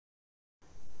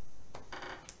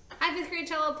Hi, fifth grade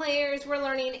cello players. We're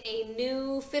learning a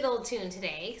new fiddle tune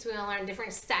today because we want to learn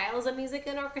different styles of music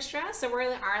in orchestra. So we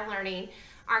are learning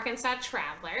Arkansas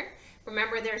Traveler.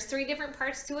 Remember, there's 3 different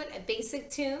parts to it: a basic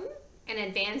tune, an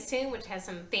advanced tune, which has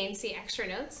some fancy extra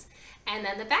notes, and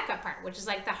then the backup part, which is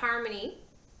like the harmony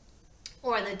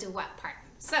or the duet part.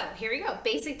 So here we go.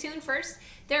 Basic tune first.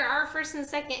 There are first and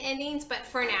second endings, but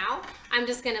for now, I'm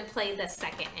just going to play the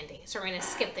second ending. So we're going to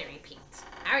skip the repeat.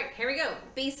 All right, here we go.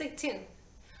 Basic tune.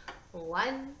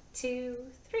 1, 2,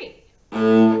 3.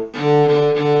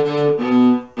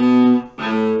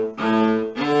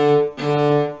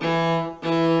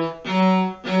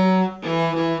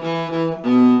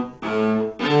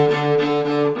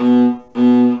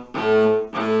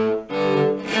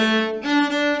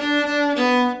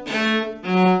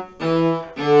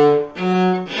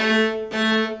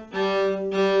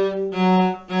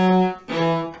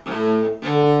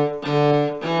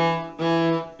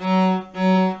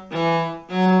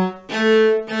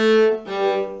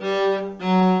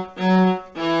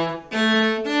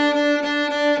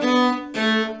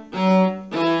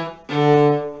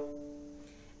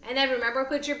 And then remember,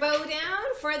 put your bow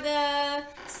down for the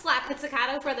slap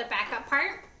pizzicato for the backup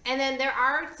part. And then there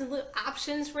are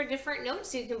options for different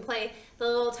notes. You can play the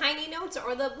little tiny notes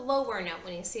or the lower note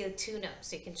when you see the 2 notes.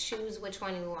 So you can choose which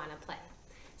one you want to play.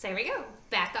 So here we go.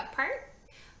 Backup part.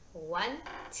 1,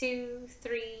 2,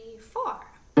 3, 4.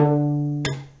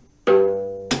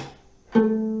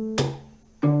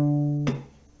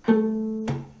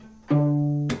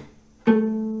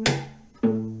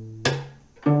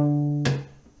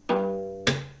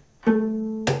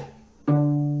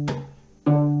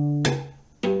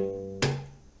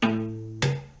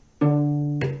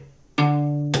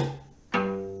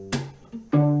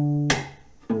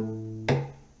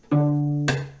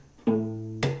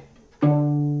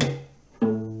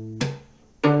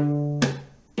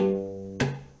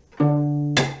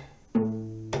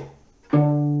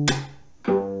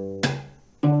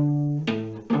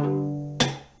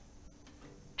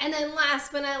 And then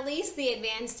last but not least, the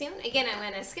advanced tune. Again, I'm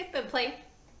going to skip and play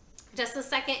just the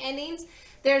second endings.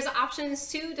 There's options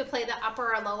too to play the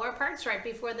upper or lower parts right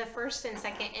before the first and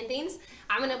second endings.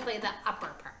 I'm going to play the upper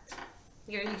part.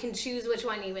 You can choose which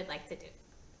one you would like to do.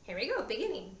 Here we go,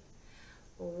 beginning.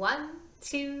 1,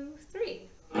 2, 3.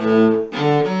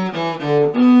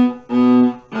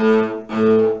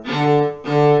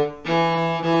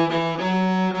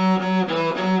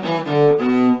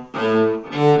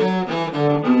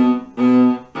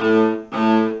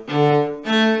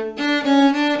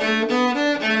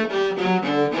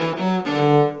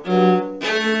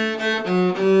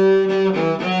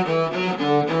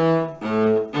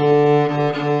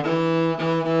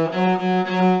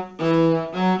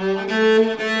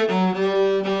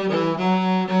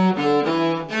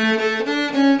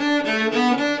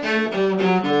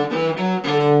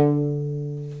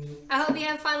 I hope you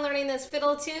have fun learning this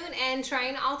fiddle tune and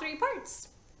trying all 3 parts.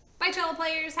 Bye, cello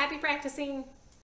players. Happy practicing.